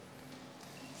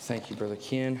Thank you, Brother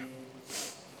Ken.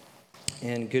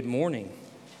 And good morning.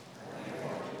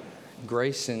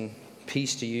 Grace and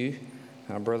peace to you,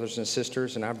 brothers and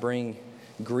sisters. And I bring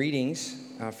greetings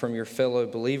from your fellow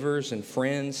believers and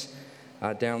friends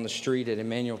down the street at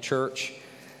Emmanuel Church.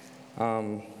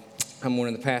 I'm one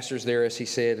of the pastors there, as he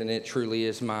said, and it truly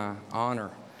is my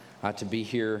honor to be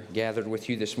here gathered with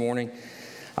you this morning.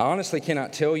 I honestly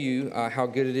cannot tell you how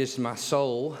good it is to my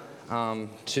soul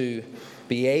to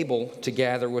be able to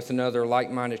gather with another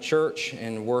like-minded church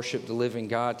and worship the living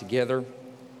God together.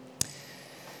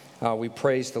 We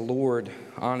praise the Lord,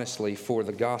 honestly, for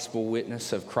the gospel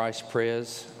witness of Christ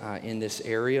Pres in this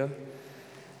area.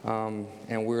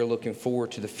 And we're looking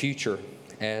forward to the future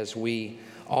as we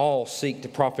all seek to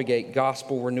propagate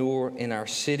gospel renewal in our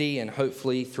city and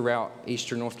hopefully throughout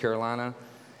eastern North Carolina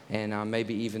and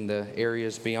maybe even the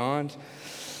areas beyond.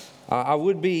 I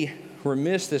would be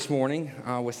remiss this morning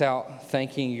without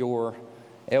thanking your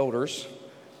elders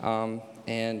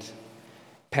and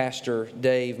Pastor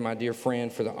Dave, my dear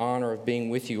friend, for the honor of being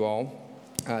with you all.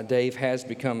 Dave has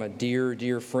become a dear,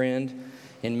 dear friend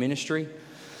in ministry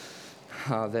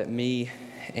that me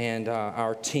and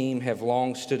our team have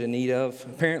long stood in need of.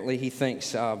 Apparently he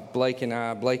thinks Blake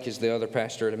is the other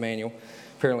pastor at Emmanuel,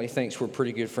 apparently thinks we're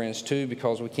pretty good friends too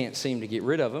because we can't seem to get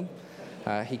rid of him.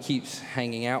 He keeps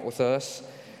hanging out with us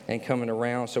and coming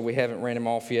around, so we haven't ran him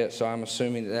off yet, so I'm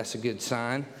assuming that that's a good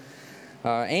sign.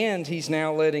 And he's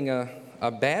now letting a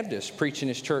Baptist preach in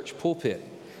his church pulpit.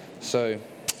 So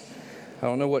I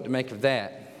don't know what to make of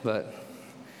that, but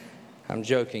I'm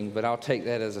joking, but I'll take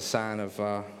that as a sign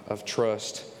of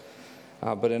trust.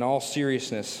 But in all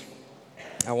seriousness,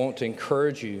 I want to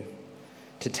encourage you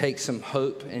to take some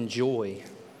hope and joy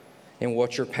in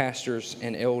what your pastors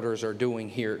and elders are doing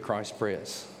here at Christ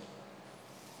Pres.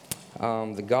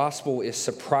 The gospel is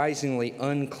surprisingly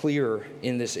unclear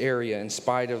in this area in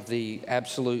spite of the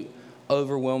absolute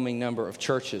overwhelming number of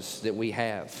churches that we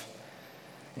have.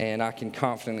 And I can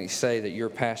confidently say that your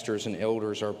pastors and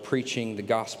elders are preaching the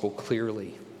gospel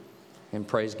clearly, and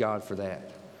praise God for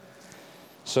that.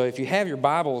 So if you have your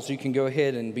Bibles, you can go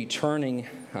ahead and be turning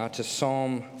to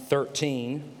Psalm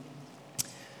 13.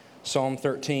 Psalm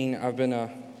 13, I've been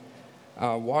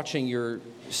watching your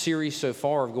series so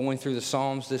far of going through the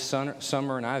Psalms this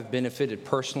summer, and I've benefited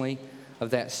personally of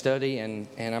that study, and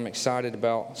I'm excited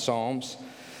about Psalms.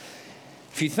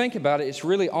 If you think about it, it's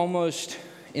really almost,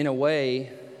 in a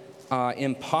way,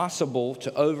 impossible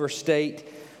to overstate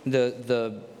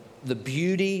the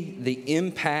beauty, the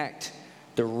impact,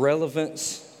 the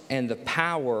relevance, and the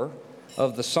power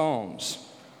of the Psalms.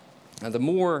 Now, the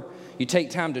more you take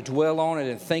time to dwell on it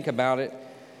and think about it,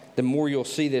 the more you'll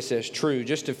see this as true.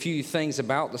 Just a few things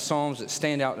about the Psalms that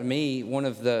stand out to me. One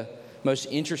of the most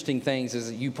interesting things is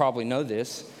that you probably know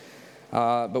this,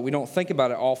 but we don't think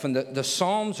about it often. The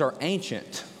Psalms are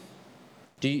ancient.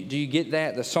 Do you get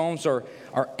that? The Psalms are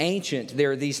ancient.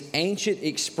 They're these ancient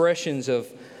expressions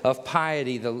of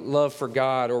piety, the love for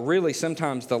God, or really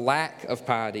sometimes the lack of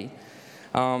piety.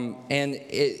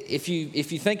 If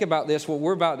you think about this, what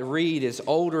we're about to read is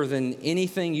older than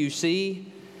anything you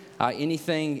see,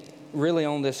 anything really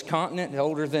on this continent,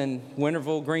 older than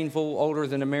Winterville, Greenville, older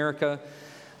than America,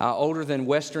 older than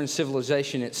Western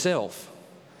civilization itself.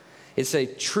 It's a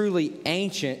truly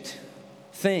ancient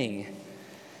thing.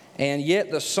 And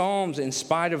yet the Psalms, in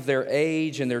spite of their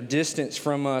age and their distance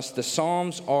from us, the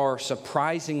Psalms are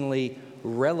surprisingly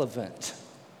relevant.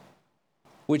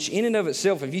 Which in and of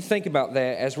itself, if you think about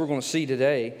that, as we're going to see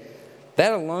today,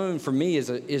 that alone for me is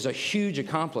a huge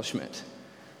accomplishment.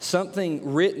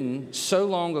 Something written so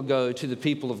long ago to the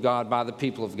people of God, by the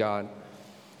people of God,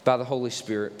 by the Holy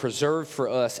Spirit, preserved for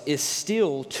us, is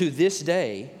still to this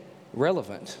day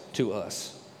relevant to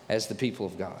us as the people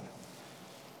of God.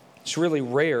 It's really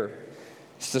rare.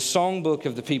 It's the songbook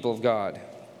of the people of God.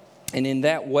 And in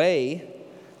that way,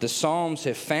 the Psalms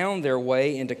have found their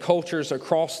way into cultures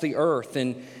across the earth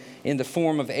in the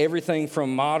form of everything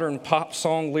from modern pop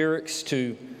song lyrics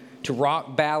to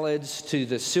rock ballads to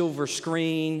the silver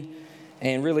screen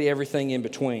and really everything in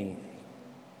between.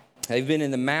 They've been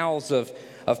in the mouths of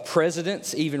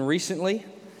presidents even recently,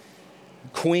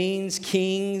 queens,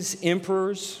 kings,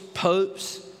 emperors,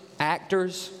 popes,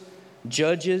 actors,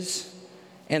 judges,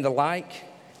 and the like,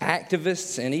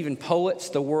 activists, and even poets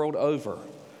the world over.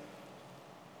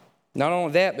 Not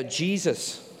only that, but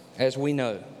Jesus, as we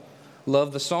know,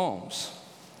 loved the Psalms.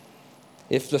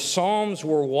 If the Psalms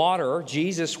were water,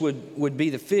 Jesus would be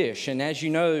the fish. And as you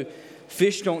know,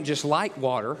 fish don't just like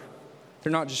water.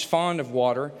 They're not just fond of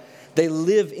water. They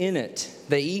live in it.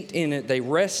 They eat in it. They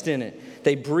rest in it.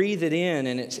 They breathe it in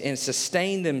and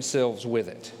sustain themselves with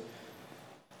it.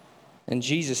 And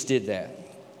Jesus did that.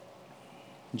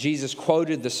 Jesus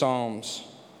quoted the Psalms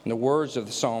and the words of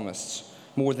the psalmists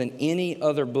more than any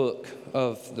other book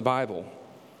of the Bible.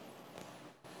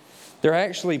 They're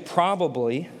actually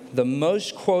probably the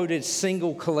most quoted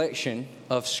single collection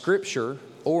of Scripture,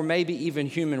 or maybe even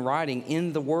human writing,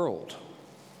 in the world.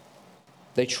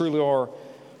 They truly are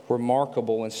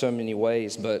remarkable in so many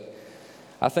ways, but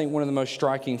I think one of the most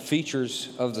striking features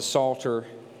of the Psalter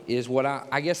is what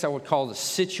I guess I would call the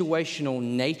situational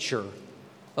nature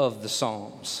of the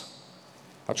Psalms.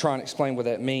 I'll try and explain what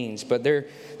that means, but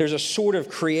there's a sort of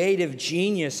creative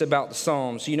genius about the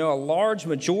Psalms. You know, a large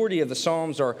majority of the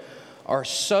Psalms are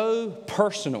so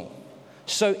personal,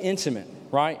 so intimate,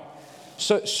 right?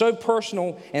 So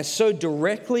personal and so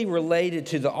directly related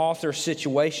to the author's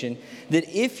situation that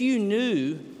if you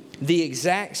knew the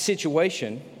exact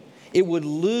situation, it would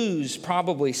lose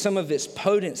probably some of its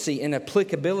potency and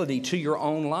applicability to your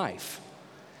own life.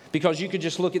 Because you could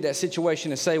just look at that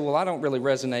situation and say, well, I don't really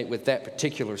resonate with that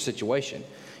particular situation.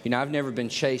 You know, I've never been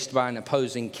chased by an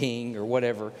opposing king or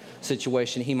whatever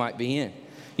situation he might be in.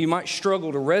 You might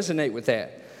struggle to resonate with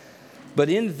that. But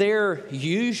in their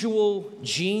usual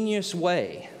genius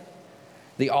way,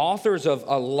 the authors of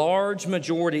a large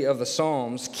majority of the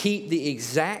Psalms keep the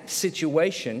exact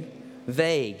situation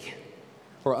vague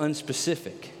or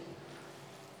unspecific.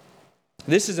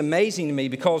 This is amazing to me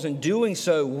because in doing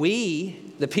so,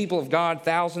 we, the people of God,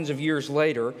 thousands of years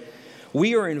later,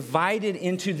 we are invited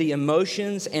into the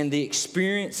emotions and the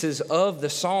experiences of the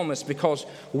psalmist because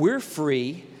we're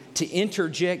free to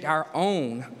interject our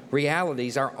own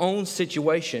realities, our own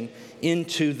situation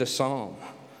into the psalm.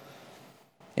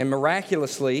 And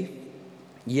miraculously,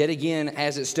 yet again,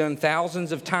 as it's done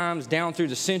thousands of times down through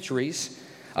the centuries,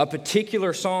 a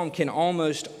particular psalm can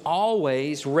almost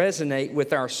always resonate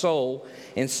with our soul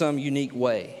in some unique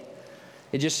way.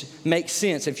 It just makes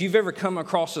sense. If you've ever come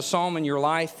across a psalm in your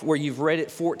life where you've read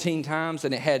it 14 times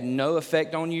and it had no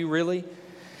effect on you really,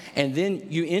 and then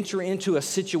you enter into a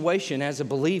situation as a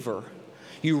believer,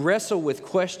 you wrestle with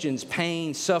questions,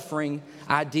 pain, suffering,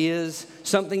 ideas,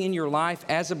 something in your life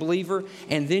as a believer,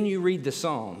 and then you read the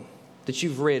psalm that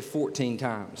you've read 14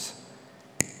 times,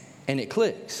 and it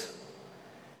clicks,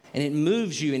 and it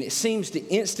moves you, and it seems to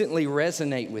instantly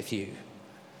resonate with you.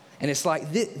 And it's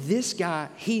like, this guy,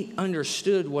 he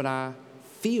understood what I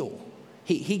feel.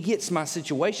 He gets my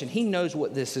situation. He knows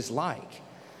what this is like.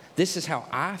 This is how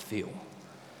I feel.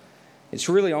 It's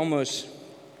really almost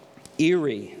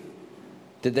eerie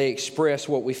that they express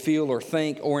what we feel or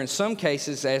think, or in some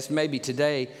cases, as maybe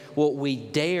today, what we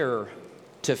dare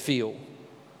to feel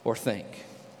or think.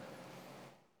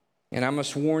 And I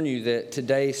must warn you that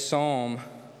today's psalm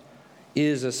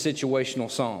is a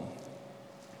situational psalm.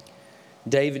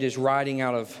 David is writing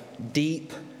out of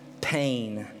deep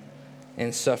pain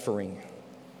and suffering.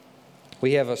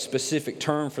 We have a specific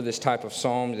term for this type of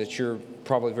psalm that you're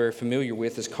probably very familiar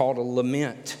with. It's called a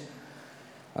lament.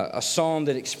 A psalm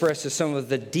that expresses some of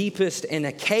the deepest and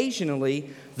occasionally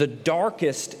the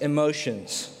darkest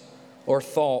emotions or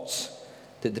thoughts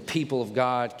that the people of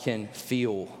God can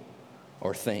feel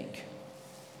or think.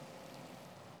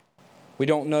 We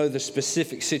don't know the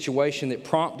specific situation that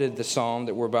prompted the psalm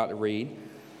that we're about to read,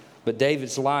 but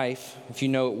David's life, if you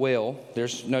know it well,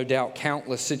 there's no doubt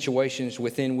countless situations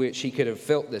within which he could have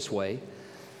felt this way.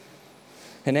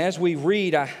 And as we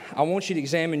read, I want you to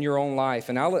examine your own life.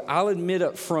 And I'll admit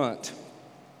up front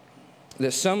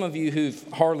that some of you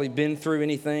who've hardly been through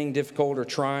anything difficult or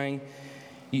trying,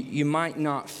 you might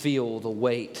not feel the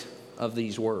weight of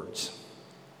these words.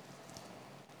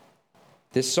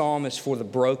 This psalm is for the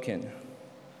broken.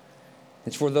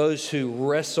 It's for those who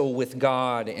wrestle with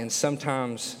God and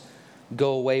sometimes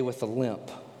go away with a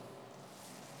limp.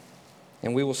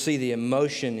 And we will see the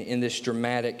emotion in this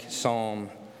dramatic psalm.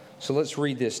 So let's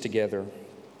read this together.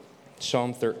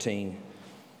 Psalm 13.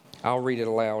 I'll read it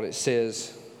aloud. It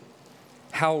says,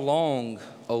 "How long,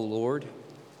 O Lord,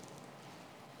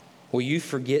 will you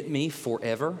forget me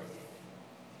forever?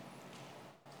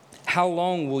 How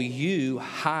long will you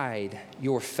hide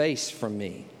your face from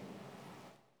me?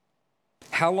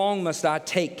 How long must I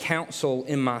take counsel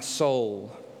in my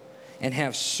soul and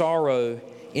have sorrow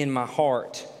in my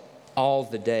heart all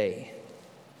the day?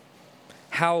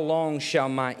 How long shall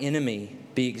my enemy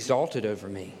be exalted over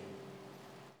me?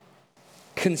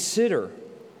 Consider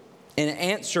and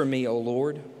answer me, O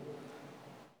Lord.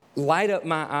 Light up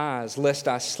my eyes, lest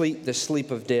I sleep the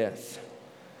sleep of death,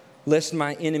 lest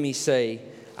my enemy say,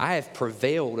 I have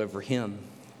prevailed over him.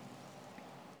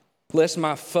 Lest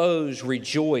my foes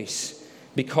rejoice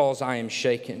because I am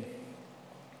shaken."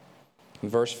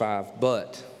 Verse 5,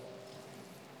 "But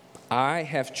I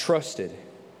have trusted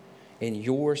in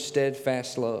your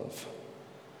steadfast love.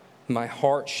 My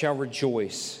heart shall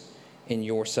rejoice in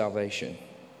your salvation.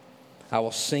 I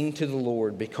will sing to the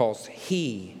Lord because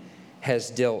he has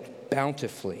dealt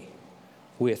bountifully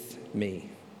with me.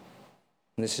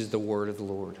 And this is the word of the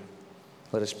Lord.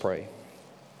 Let us pray.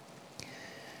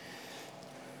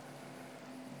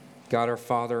 God our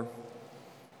Father,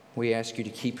 we ask you to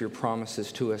keep your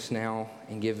promises to us now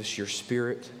and give us your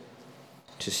Spirit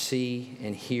to see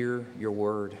and hear your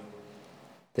word,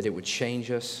 that it would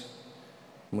change us.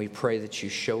 And we pray that you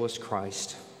show us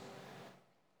Christ.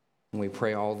 And we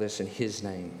pray all this in his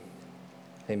name.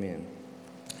 Amen.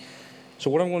 So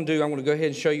what I'm going to do, I'm going to go ahead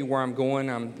and show you where I'm going.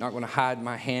 I'm not going to hide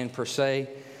my hand per se.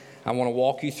 I want to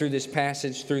walk you through this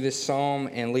passage, through this psalm,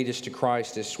 and lead us to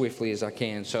Christ as swiftly as I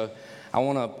can. So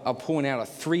I'll point out a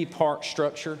three-part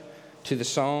structure to the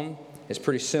psalm. It's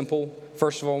pretty simple.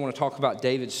 First of all, I want to talk about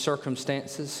David's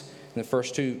circumstances in the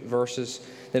first two verses.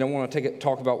 Then I want to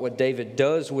talk about what David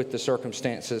does with the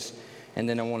circumstances. And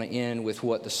then I want to end with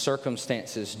what the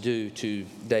circumstances do to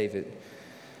David.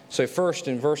 So first,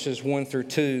 in verses 1 through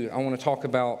 2, I want to talk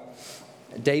about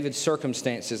David's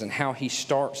circumstances and how he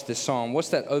starts this psalm. What's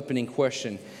that opening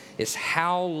question? It's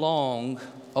how long,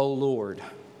 O Lord?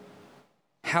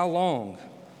 How long?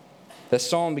 The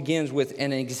psalm begins with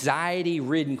an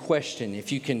anxiety-ridden question,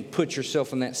 if you can put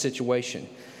yourself in that situation.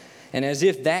 And as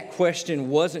if that question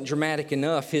wasn't dramatic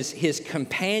enough, his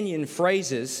companion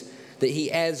phrases that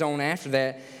he adds on after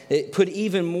that, it put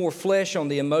even more flesh on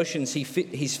the emotions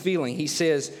he's feeling. He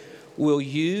says, will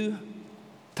you,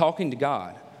 talking to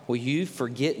God, will you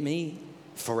forget me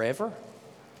forever?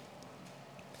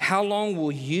 How long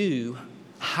will you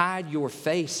hide your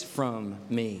face from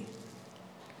me?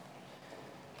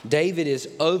 David is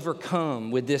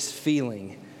overcome with this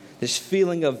feeling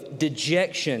of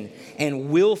dejection and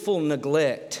willful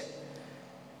neglect.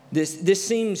 This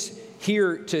seems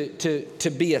here to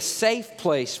be a safe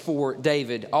place for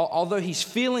David. Although he's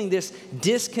feeling this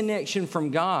disconnection from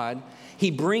God,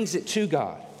 he brings it to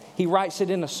God. He writes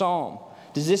it in a psalm.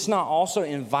 Does this not also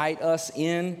invite us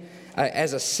in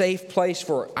as a safe place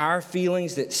for our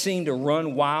feelings that seem to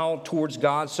run wild towards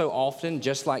God so often,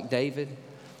 just like David?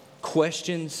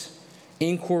 Questions,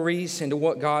 inquiries into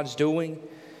what God's doing.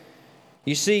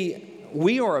 You see,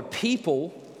 we are a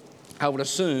people, I would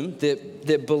assume,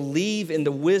 that believe in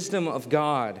the wisdom of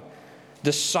God,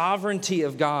 the sovereignty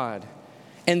of God,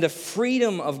 and the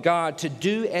freedom of God to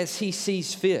do as he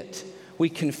sees fit. We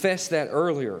confessed that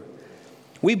earlier.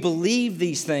 We believe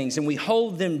these things and we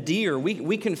hold them dear.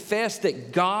 We confess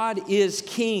that God is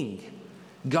king.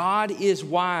 God is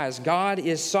wise. God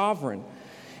is sovereign.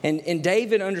 And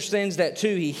David understands that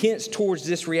too. He hints towards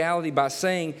this reality by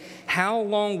saying, how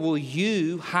long will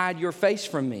you hide your face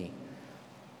from me?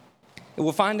 And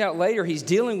we'll find out later he's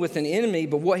dealing with an enemy,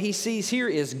 but what he sees here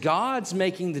is God's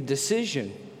making the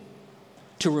decision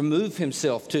to remove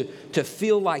himself, to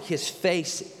feel like his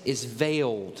face is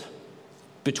veiled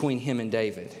between him and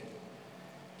David.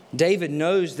 David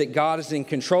knows that God is in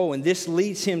control, and this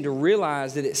leads him to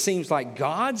realize that it seems like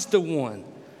God's the one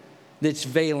that's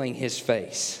veiling his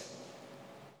face.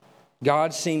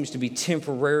 God seems to be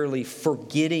temporarily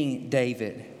forgetting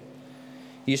David.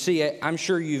 You see, I'm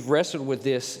sure you've wrestled with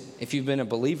this if you've been a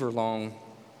believer long,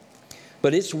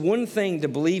 but it's one thing to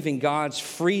believe in God's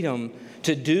freedom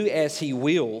to do as he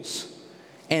wills,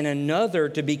 and another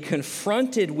to be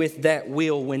confronted with that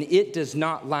will when it does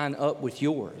not line up with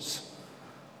yours.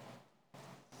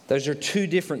 Those are two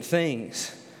different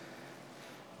things.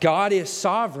 God is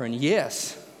sovereign,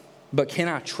 yes, but can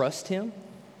I trust him?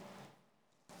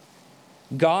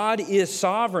 God is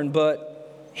sovereign,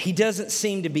 but he doesn't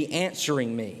seem to be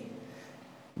answering me.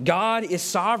 God is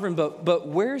sovereign, but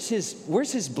where's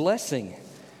his blessing?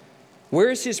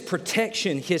 Where's his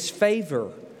protection, his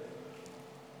favor?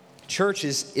 Church,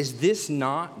 is this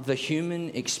not the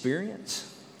human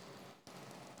experience?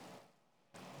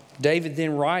 David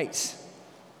then writes,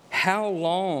 how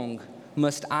long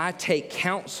must I take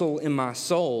counsel in my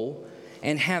soul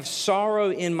and have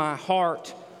sorrow in my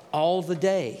heart all the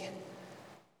day?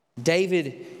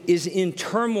 David is in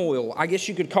turmoil. I guess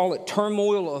you could call it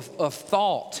turmoil of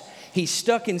thought. He's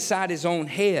stuck inside his own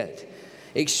head,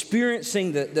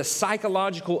 experiencing the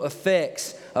psychological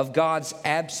effects of God's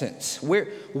absence.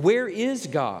 Where is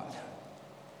God?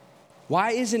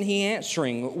 Why isn't he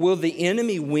answering? Will the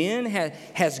enemy win?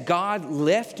 Has God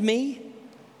left me?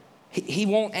 He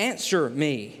won't answer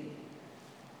me.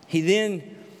 He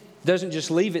then doesn't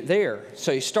just leave it there.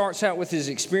 So he starts out with his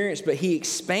experience, but he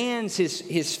expands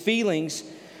his feelings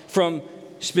from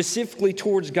specifically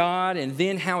towards God and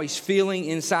then how he's feeling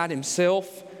inside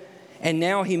himself. And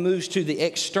now he moves to the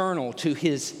external, to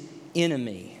his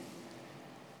enemy.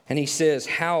 And he says,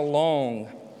 how long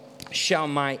shall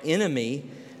my enemy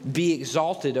be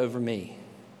exalted over me?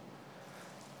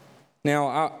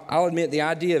 Now, I'll admit the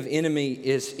idea of enemy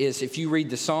is if you read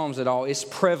the Psalms at all, it's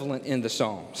prevalent in the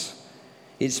Psalms.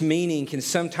 Its meaning can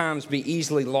sometimes be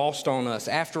easily lost on us.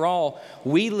 After all,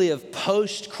 we live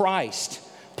post-Christ,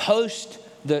 post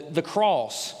the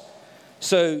cross.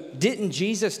 So didn't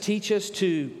Jesus teach us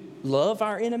to love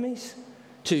our enemies?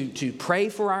 To pray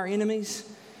for our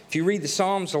enemies? If you read the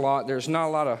Psalms a lot, there's not a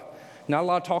lot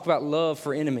of talk about love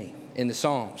for enemy in the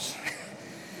Psalms.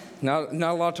 not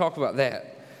a lot of talk about that.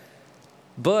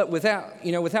 But without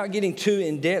getting too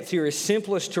in depth here, it's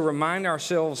simplest to remind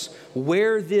ourselves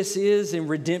where this is in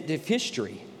redemptive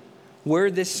history,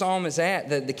 where this psalm is at.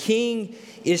 That the king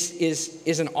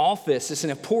is an office, it's an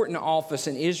important office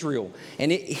in Israel.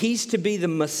 And he's to be the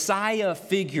Messiah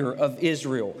figure of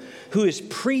Israel, who is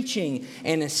preaching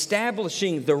and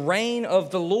establishing the reign of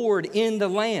the Lord in the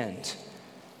land.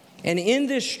 And in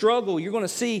this struggle, you're going to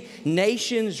see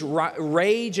nations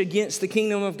rage against the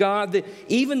kingdom of God.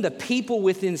 Even the people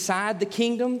inside the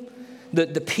kingdom,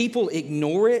 the people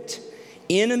ignore it.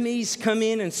 Enemies come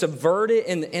in and subvert it.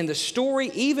 And the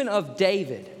story even of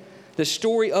David, the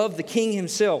story of the king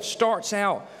himself, starts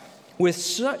out with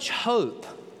such hope,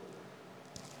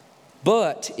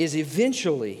 but is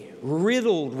eventually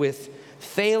riddled with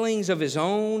failings of his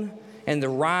own and the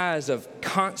rise of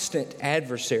constant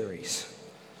adversaries.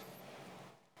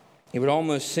 It would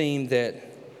almost seem that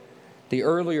the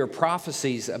earlier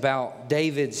prophecies about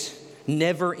David's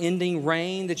never-ending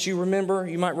reign that you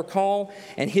might recall,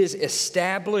 and his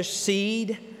established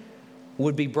seed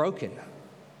would be broken.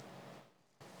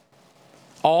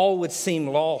 All would seem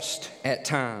lost at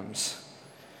times.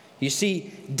 You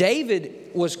see,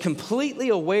 David was completely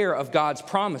aware of God's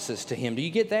promises to him. Do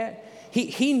you get that?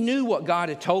 He knew what God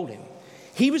had told him.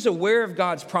 He was aware of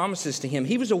God's promises to him.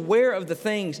 He was aware of the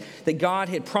things that God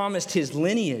had promised his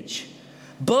lineage.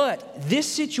 But this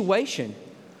situation,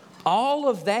 all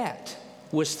of that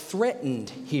was threatened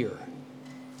here.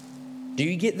 Do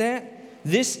you get that?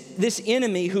 This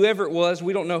enemy, whoever it was,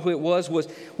 we don't know who it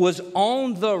was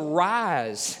on the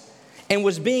rise and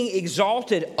was being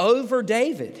exalted over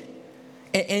David.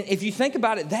 And if you think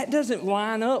about it, that doesn't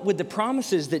line up with the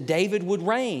promises that David would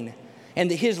reign and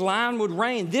that his line would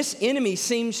reign. This enemy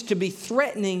seems to be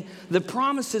threatening the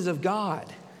promises of God.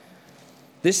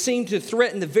 This seemed to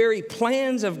threaten the very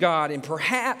plans of God, and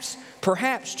perhaps,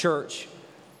 church,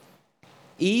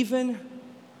 even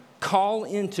call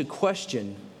into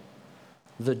question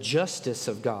the justice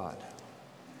of God.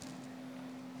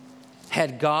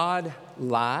 Had God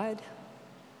lied?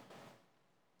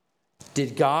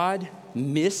 Did God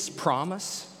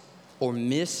mispromise or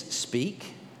misspeak?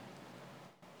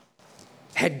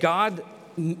 Had God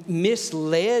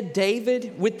misled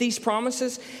David with these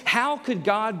promises? How could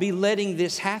God be letting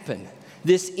this happen,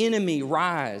 this enemy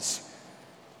rise?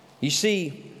 You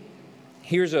see,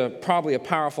 here's probably a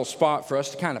powerful spot for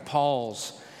us to kind of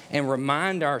pause and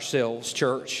remind ourselves,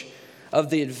 church, of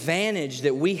the advantage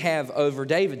that we have over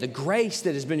David, the grace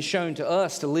that has been shown to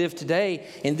us to live today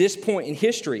in this point in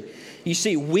history. You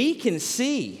see, we can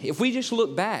see, if we just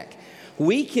look back,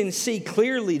 we can see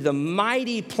clearly the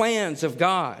mighty plans of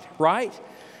God, right?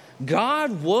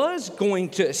 God was going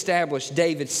to establish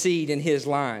David's seed in his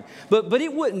line. But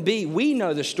it wouldn't be, we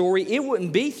know the story, it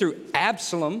wouldn't be through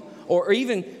Absalom or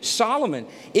even Solomon.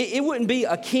 It wouldn't be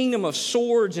a kingdom of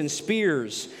swords and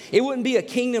spears. It wouldn't be a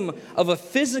kingdom of a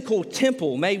physical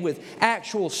temple made with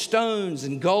actual stones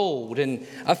and gold and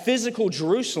a physical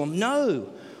Jerusalem. No,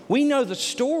 we know the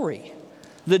story.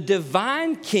 The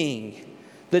divine king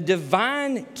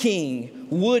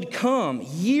would come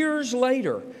years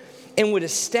later and would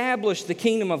establish the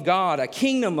kingdom of God, a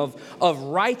kingdom of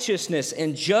righteousness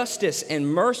and justice and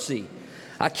mercy,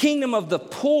 a kingdom of the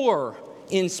poor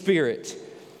in spirit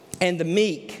and the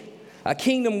meek, a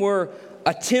kingdom where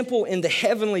a temple in the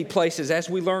heavenly places, as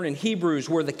we learn in Hebrews,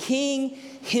 where the king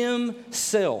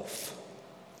himself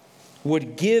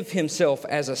would give himself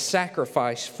as a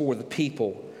sacrifice for the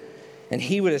people, and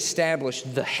he would establish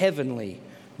the heavenly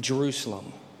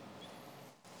Jerusalem.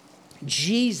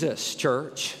 Jesus,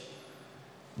 church,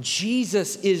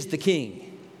 Jesus is the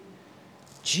king.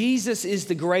 Jesus is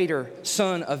the greater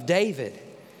son of David.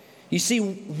 You see,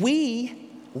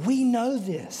 we know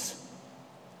this.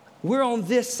 We're on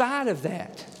this side of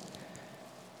that.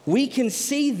 We can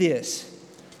see this,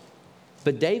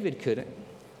 but David couldn't.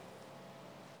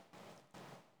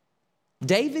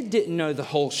 David didn't know the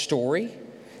whole story.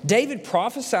 David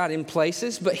prophesied in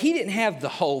places, but he didn't have the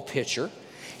whole picture.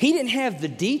 He didn't have the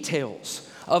details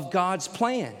of God's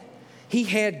plan. He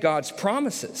had God's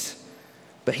promises,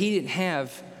 but he didn't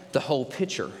have the whole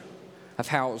picture of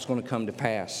how it was going to come to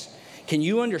pass. Can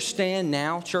you understand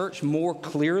now, church, more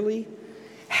clearly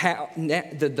how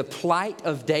the plight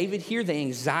of David here, the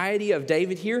anxiety of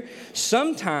David here?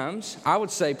 Sometimes, I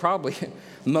would say probably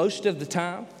most of the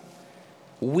time,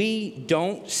 we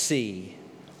don't see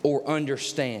or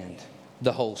understand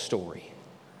the whole story,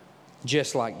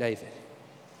 just like David.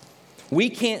 We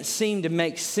can't seem to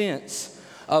make sense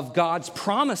of God's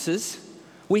promises.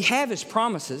 We have His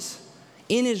promises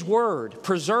in His Word,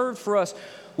 preserved for us.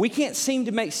 We can't seem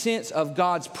to make sense of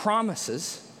God's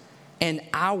promises and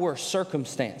our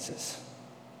circumstances.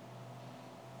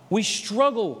 We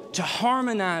struggle to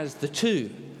harmonize the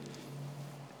two.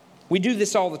 We do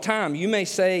this all the time. You may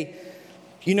say,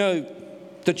 you know,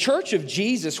 the Church of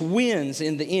Jesus wins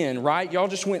in the end, right? Y'all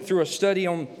just went through a study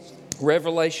on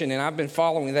Revelation, and I've been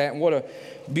following that, and what a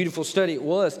beautiful study it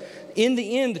was. In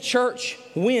the end, the church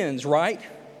wins, right?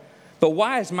 But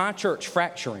why is my church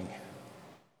fracturing?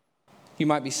 You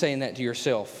might be saying that to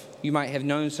yourself. You might have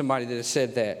known somebody that has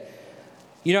said that.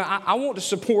 You know, I want to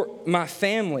support my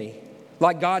family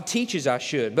like God teaches I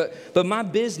should, but my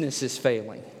business is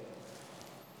failing.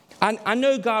 I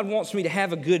know God wants me to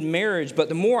have a good marriage, but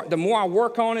the more I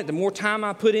work on it, the more time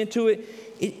I put into it,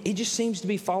 it just seems to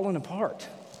be falling apart.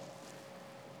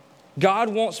 God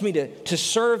wants me to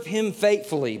serve Him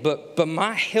faithfully, but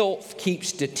my health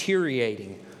keeps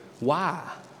deteriorating. Why?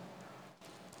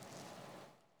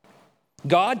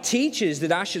 God teaches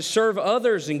that I should serve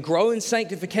others and grow in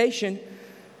sanctification,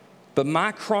 but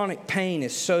my chronic pain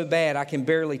is so bad I can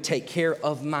barely take care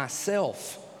of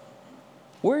myself.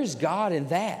 Where is God in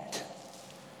that?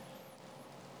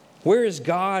 Where is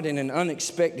God in an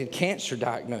unexpected cancer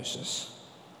diagnosis?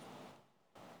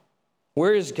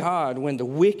 Where is God when the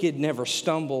wicked never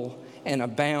stumble and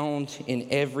abound in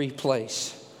every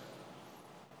place?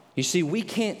 You see, we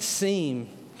can't seem,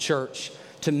 church,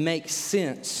 to make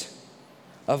sense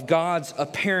of God's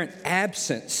apparent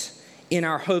absence in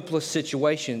our hopeless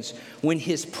situations when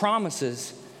His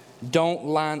promises don't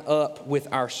line up with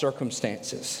our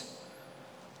circumstances.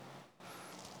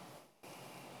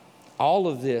 All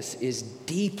of this is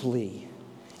deeply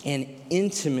and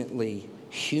intimately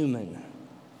human.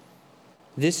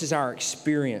 This is our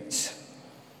experience,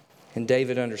 and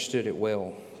David understood it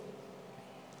well.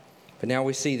 But now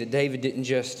we see that David didn't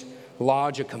just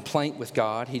lodge a complaint with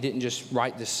God. He didn't just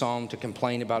write this psalm to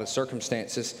complain about his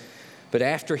circumstances. But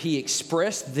after he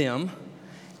expressed them,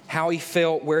 how he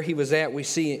felt, where he was at, we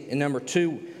see in number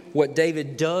 2 what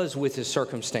David does with his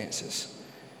circumstances.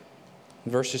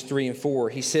 In verses 3 and 4,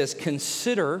 he says,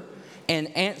 "Consider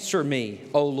and answer me,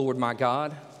 O Lord my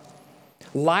God.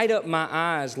 Light up my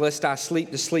eyes, lest I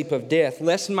sleep the sleep of death,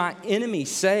 lest my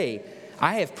enemies say,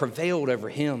 I have prevailed over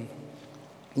him.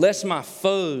 Lest my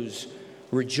foes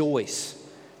rejoice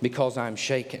because I am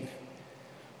shaken."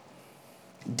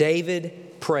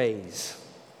 David prays.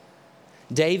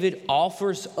 David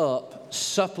offers up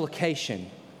supplication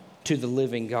to the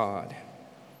living God.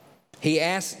 He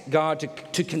asks God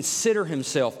to consider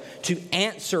himself, to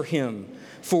answer him.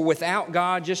 For without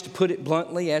God, just to put it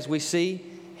bluntly, as we see,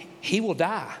 he will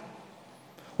die.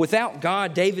 Without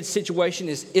God, David's situation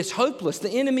is hopeless.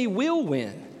 The enemy will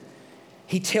win.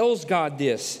 He tells God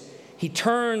this. He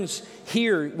turns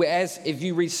here, as if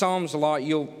you read Psalms a lot,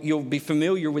 you'll be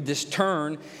familiar with this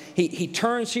turn. He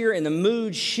turns here and the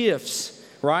mood shifts,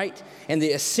 right? And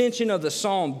the ascension of the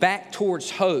psalm back towards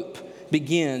hope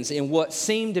begins in what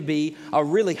seemed to be a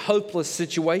really hopeless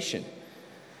situation.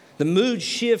 The mood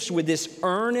shifts with this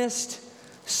earnest,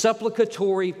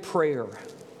 supplicatory prayer.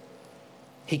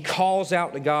 He calls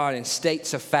out to God and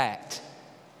states a fact.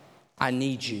 I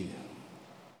need you.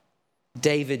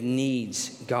 David needs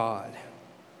God.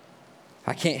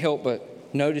 I can't help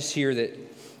but notice here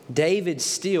that David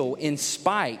still, in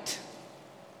spite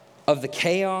of the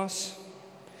chaos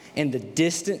and the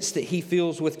distance that he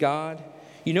feels with God,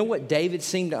 you know what David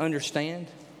seemed to understand?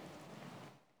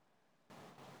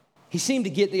 He seemed to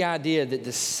get the idea that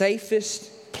the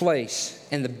safest place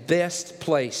and the best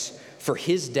place for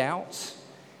his doubts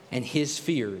and his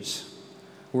fears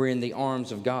were in the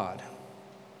arms of God.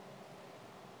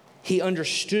 He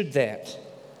understood that.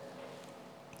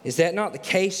 Is that not the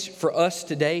case for us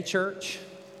today, church?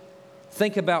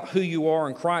 Think about who you are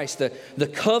in Christ, the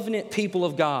covenant people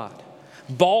of God,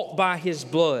 bought by His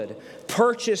blood,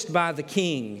 purchased by the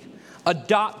King,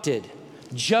 adopted,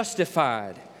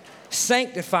 justified,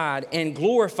 sanctified, and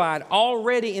glorified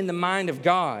already in the mind of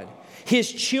God.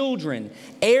 His children,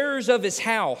 heirs of His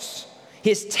house.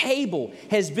 His table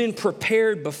has been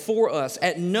prepared before us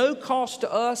at no cost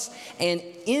to us and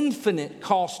infinite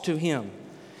cost to Him.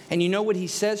 And you know what he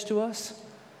says to us?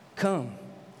 Come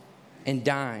and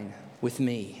dine with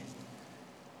me.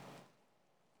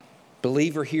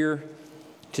 Believer here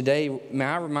today, may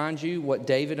I remind you what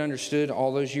David understood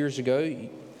all those years ago?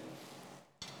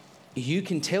 You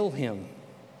can tell him.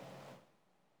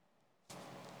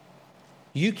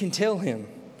 You can tell him.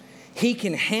 He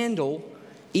can handle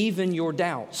even your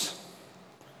doubts.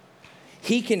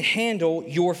 He can handle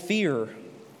your fear.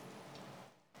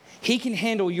 He can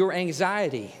handle your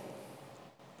anxiety.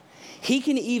 He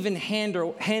can even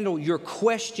handle your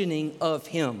questioning of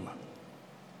him.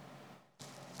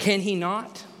 Can he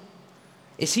not?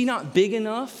 Is he not big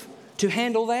enough to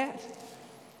handle that?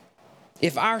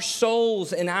 If our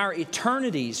souls and our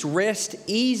eternities rest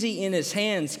easy in his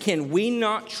hands, can we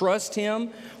not trust him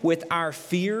with our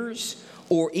fears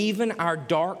or even our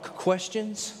dark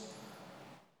questions?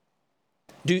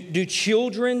 Do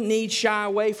children need shy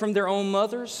away from their own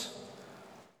mothers?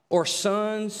 Or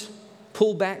sons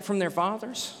pull back from their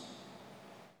fathers?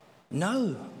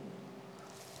 No.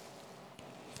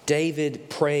 David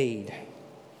prayed.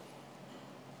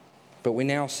 But we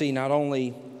now see not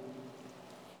only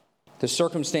the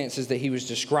circumstances that he was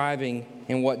describing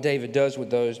and what David does with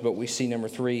those, but we see, number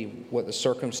 3, what the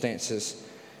circumstances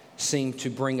seem to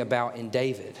bring about in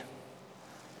David.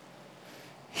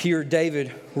 Here,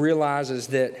 David realizes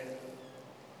that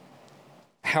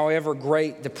however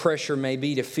great the pressure may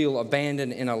be to feel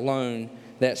abandoned and alone,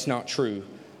 that's not true.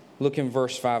 Look in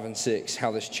verse 5 and 6,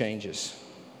 how this changes.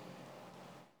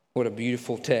 What a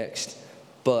beautiful text.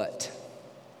 But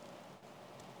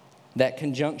that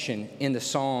conjunction in the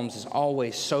Psalms is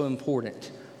always so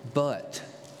important. But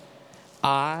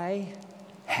I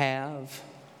have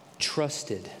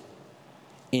trusted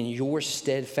in your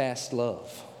steadfast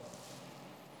love.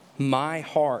 My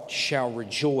heart shall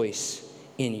rejoice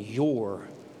in your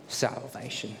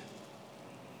salvation.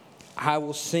 I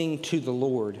will sing to the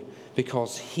Lord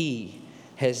because he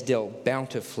has dealt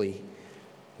bountifully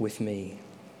with me.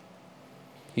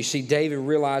 You see, David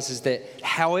realizes that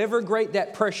however great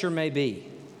that pressure may be,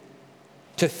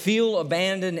 to feel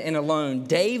abandoned and alone,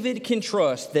 David can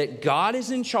trust that God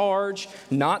is in charge,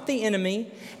 not the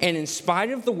enemy. And in spite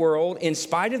of the world, in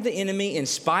spite of the enemy, in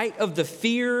spite of the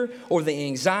fear or the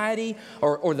anxiety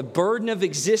or the burden of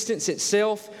existence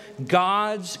itself,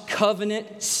 God's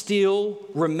covenant still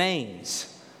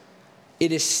remains.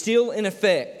 It is still in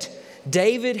effect.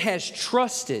 David has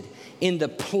trusted in the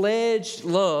pledged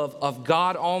love of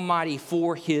God Almighty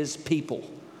for his people.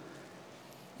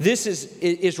 This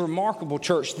is remarkable,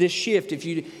 church, this shift. If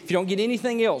you don't get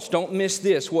anything else, don't miss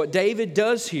this. What David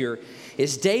does here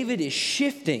is David is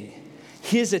shifting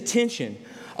his attention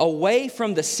away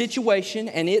from the situation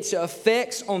and its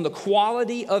effects on the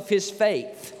quality of his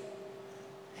faith.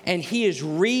 And he is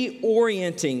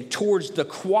reorienting towards the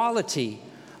quality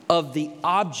of the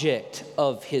object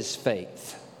of his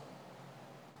faith.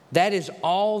 That is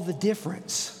all the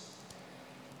difference.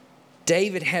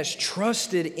 David has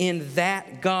trusted in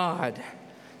that God.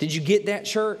 Did you get that,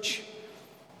 church?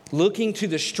 Looking to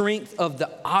the strength of the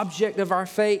object of our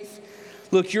faith.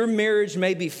 Look, your marriage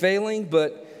may be failing,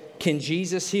 but can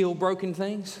Jesus heal broken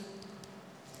things?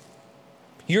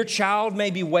 Your child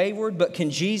may be wayward, but can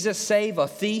Jesus save a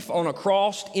thief on a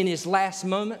cross in his last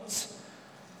moments?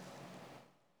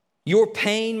 Your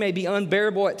pain may be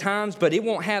unbearable at times, but it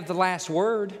won't have the last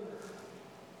word.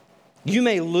 You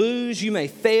may lose, you may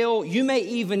fail, you may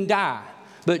even die.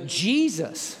 But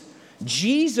Jesus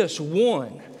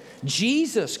won.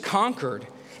 Jesus conquered.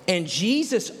 And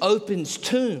Jesus opens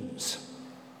tombs.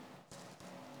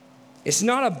 It's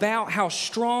not about how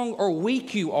strong or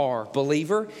weak you are,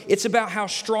 believer. It's about how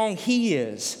strong he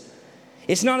is.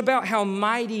 It's not about how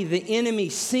mighty the enemy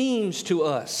seems to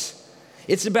us.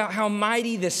 It's about how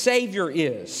mighty the Savior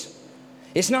is.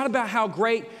 It's not about how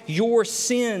great your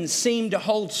sins seem to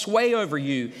hold sway over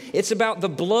you. It's about the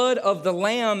blood of the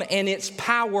Lamb and its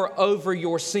power over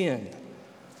your sin.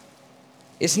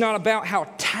 It's not about how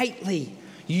tightly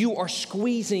you are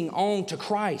squeezing on to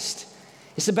Christ.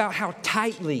 It's about how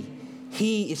tightly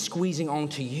he is squeezing on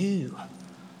to you.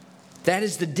 That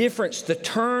is the difference, the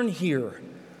turn here.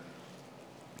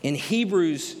 In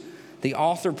Hebrews, the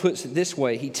author puts it this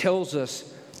way. He tells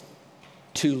us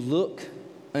to look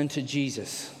unto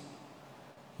Jesus,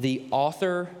 the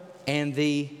author and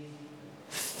the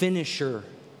finisher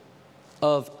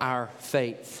of our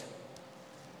faith.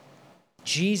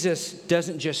 Jesus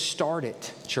doesn't just start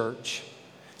it, church.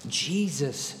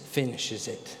 Jesus finishes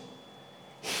it.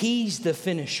 He's the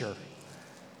finisher.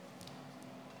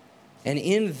 And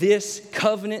in this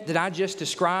covenant that I just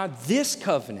described, this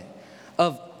covenant,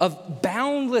 of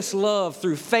boundless love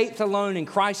through faith alone in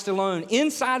Christ alone,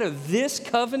 inside of this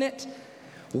covenant,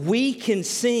 we can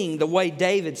sing the way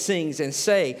David sings and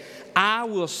say, I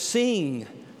will sing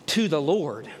to the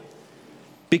Lord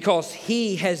because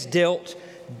he has dealt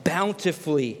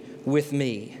bountifully with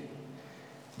me.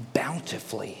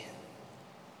 Bountifully.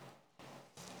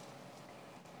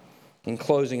 In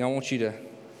closing, I want you to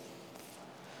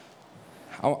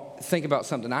think about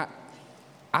something.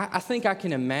 I think I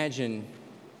can imagine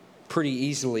pretty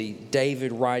easily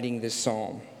David writing this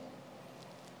psalm.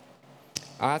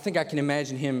 I think I can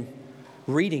imagine him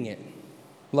reading it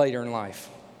later in life.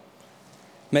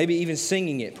 Maybe even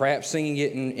singing it, perhaps singing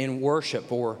it in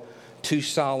worship or to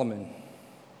Solomon.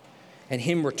 And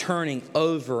him returning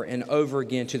over and over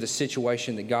again to the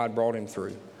situation that God brought him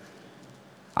through.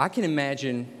 I can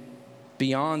imagine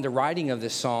beyond the writing of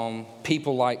this psalm,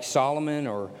 people like Solomon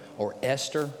or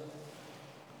Esther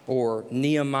or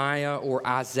Nehemiah or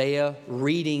Isaiah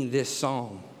reading this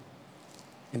psalm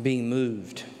and being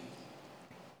moved.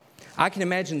 I can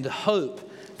imagine the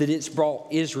hope that it's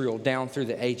brought Israel down through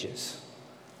the ages.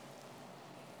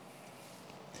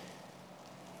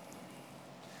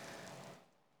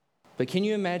 But can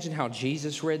you imagine how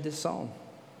Jesus read this psalm?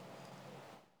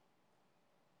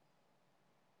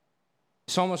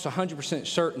 It's almost 100%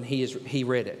 certain he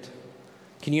read it.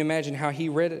 Can you imagine how he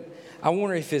read it? I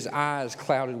wonder if his eyes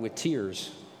clouded with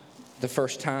tears the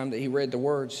first time that he read the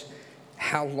words,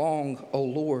 how long, O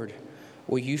Lord,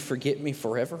 will you forget me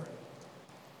forever?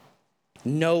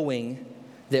 Knowing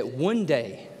that one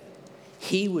day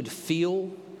he would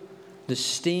feel the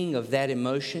sting of that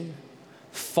emotion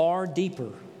far deeper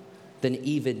than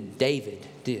even David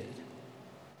did.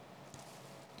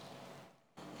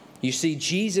 You see,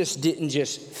 Jesus didn't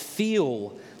just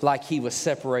feel like he was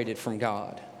separated from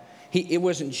God. It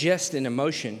wasn't just an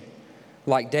emotion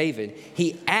like David.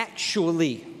 He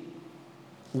actually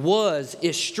was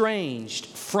estranged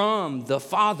from the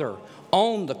Father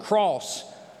on the cross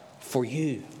for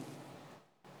you.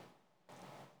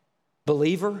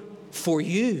 Believer, for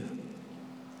you.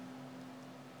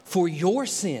 For your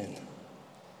sin.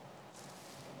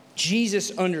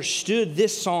 Jesus understood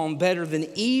this psalm better than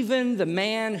even the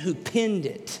man who penned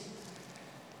it.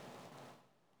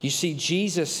 You see,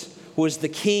 Jesus was the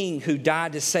king who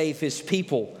died to save his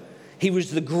people. He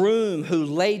was the groom who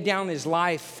laid down his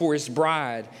life for his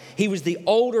bride. He was the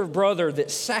older brother that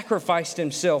sacrificed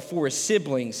himself for his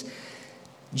siblings.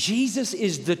 Jesus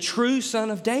is the true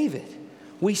son of David.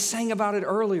 We sang about it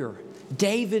earlier.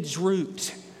 David's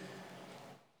root.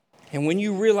 And when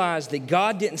you realize that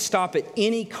God didn't stop at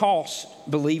any cost,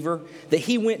 believer, that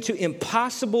he went to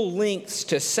impossible lengths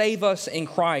to save us in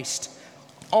Christ,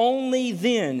 only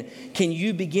then can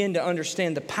you begin to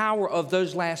understand the power of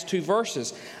those last two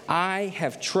verses. I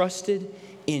have trusted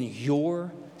in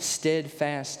your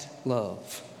steadfast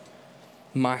love.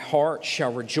 My heart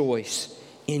shall rejoice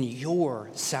in your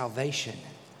salvation.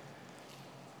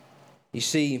 You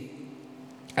see,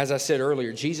 as I said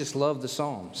earlier, Jesus loved the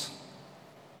Psalms.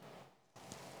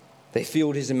 They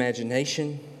filled his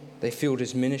imagination. They filled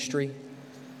his ministry.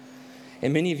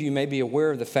 And many of you may be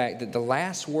aware of the fact that the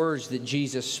last words that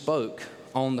Jesus spoke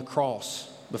on the cross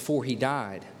before he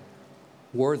died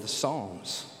were the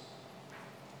Psalms.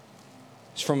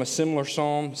 It's from a similar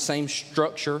psalm, same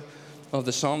structure of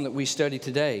the psalm that we study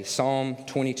today, Psalm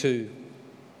 22.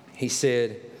 He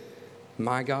said,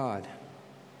 my God,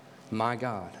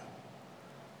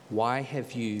 why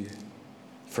have you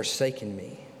forsaken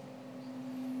me?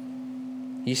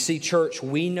 You see, church,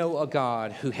 we know a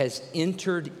God who has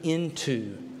entered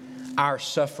into our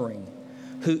suffering,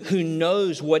 who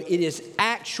knows what it is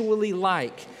actually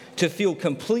like to feel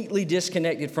completely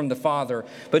disconnected from the Father,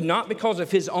 but not because of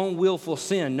his own willful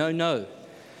sin, no,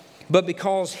 but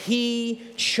because he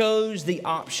chose the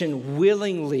option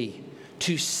willingly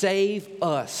to save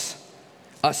us,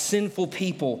 a sinful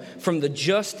people, from the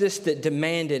justice that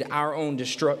demanded our own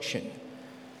destruction.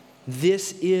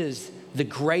 This is the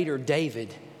greater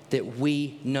David that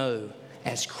we know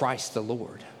as Christ the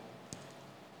Lord.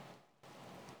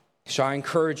 So I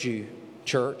encourage you,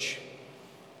 church,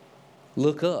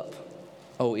 look up,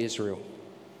 O Israel.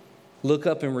 Look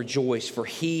up and rejoice, for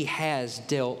he has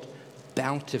dealt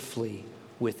bountifully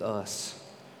with us.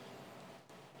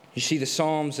 You see, the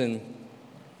Psalms in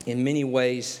many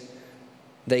ways,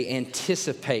 they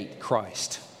anticipate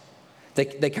Christ.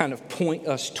 They kind of point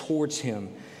us towards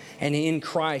him. And in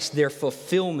Christ, their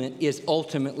fulfillment is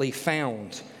ultimately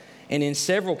found. And in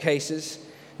several cases,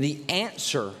 the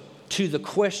answer to the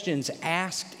questions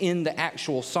asked in the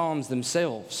actual Psalms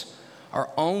themselves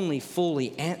are only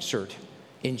fully answered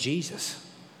in Jesus.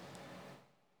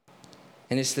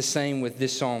 And it's the same with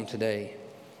this psalm today.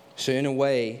 So in a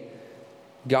way,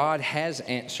 God has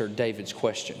answered David's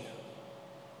question.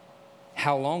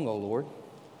 How long, O Lord?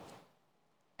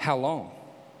 How long?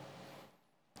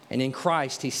 And in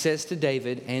Christ, he says to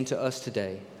David and to us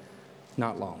today,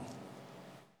 not long.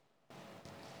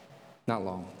 Not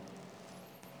long.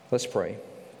 Let's pray.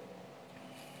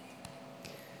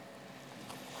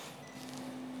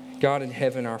 God in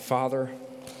heaven, our Father,